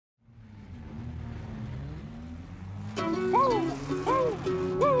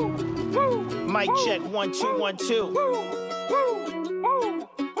Mic check, 1 2 1 2.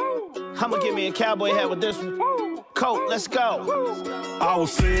 I'ma give me a cowboy hat with this one. Colt, let's go. I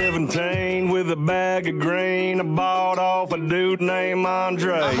was 17 with a bag of grain I bought off a dude named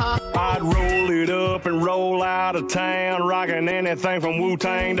Andre. I'd roll it up and roll out of town, rocking anything from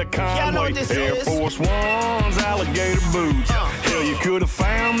Wu-Tang to Conway. Air Force Ones, alligator boots. Hell, you could have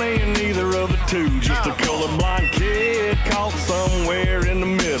found me in either of the two. Just a colorblind kid caught somewhere in the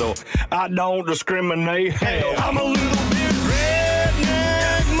middle. I don't discriminate. Hell, I'm a little bit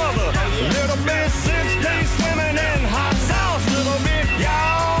redneck mother, little bit six-piece swimming in hot sauce, little bit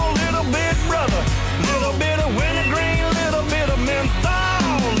y'all, little bit brother, little bit of wintergreen, little bit of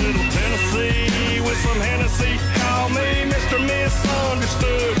menthol, little Tennessee with some Hennessy. Call me Mr.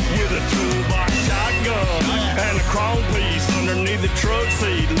 Misunderstood with a toolbox shotgun and a chrome piece underneath the truck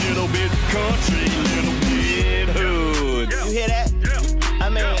seat. Little bit country, little bit hood. You hear that? I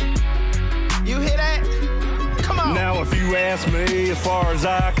mean, you hear that? Come on. Now if you ask me, as far as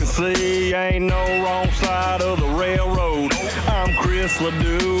I can see, ain't no wrong side of the railroad. I'm Chris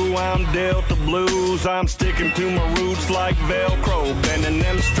Ledoux, I'm Delta Blues, I'm sticking to my roots like Velcro, bending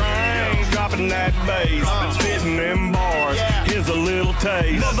them strings, dropping that bass, spitting them bars. Here's a little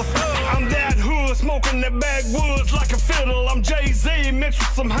taste. I'm that hood, smoking that backwoods like a fiddle. I'm Jay-Z mixed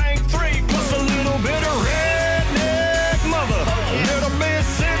with some Hank 3, plus a little bit of redneck mother, a little bit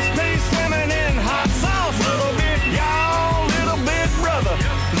six-piece swimming in hot sauce, little bit y'all, little bit brother,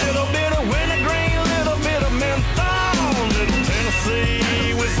 little bit of wintergreen, little bit of menthol, little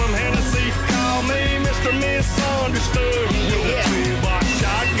Tennessee with some Hennessy. Call me Mr. Misunderstood with a toolbox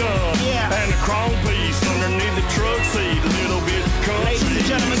shotgun and a chrome piece underneath the truck seat. Little bit country. Ladies and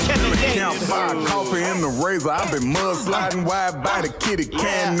gentlemen, Kevin Gates. Campfire, coffee in the razor. I've been mud sliding wide by the kitty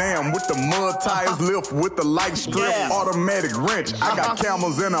can Nam with the mud tires, lift with the light strip, automatic wrench. I got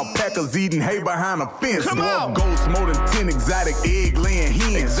camels and alpacas eating hay behind a fence. Dwarf ghosts, more than 10 exotic egg laying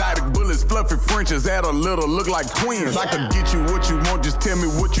hens. Exotic bullets, fluffy Frenches, add a little, look like twins. I can get you what you want, just tell me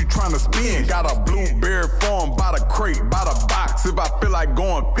what you trying to spend. Got a blueberry farm by the crate, by the box. If I feel like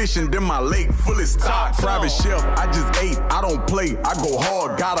going fishing, then my lake fully stocked. Private chef, I just ate, I don't play, I go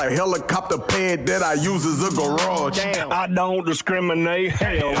hard. Got a helicopter pad that I use as a garage. I don't discriminate.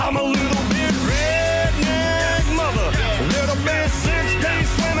 Hell, I'm a little bit redneck mother, little bit six-piece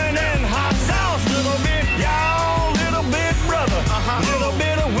swimming in hot sauce, little bit y'all, little bit brother, little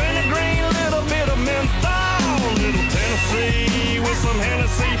bit of wintergreen, little bit of menthol, little Tennessee with some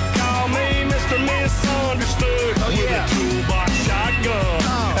Hennessy. Call me Mr. Misunderstood with a toolbox shotgun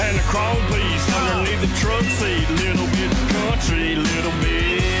and a chrome piece underneath the truck seat. Little bit country, little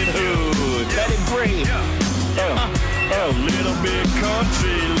bit hood. Let it breathe. Little bit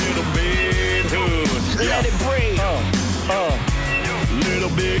country, little bit hood. Let it breathe. Little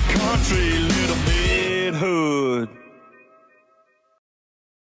bit country, little bit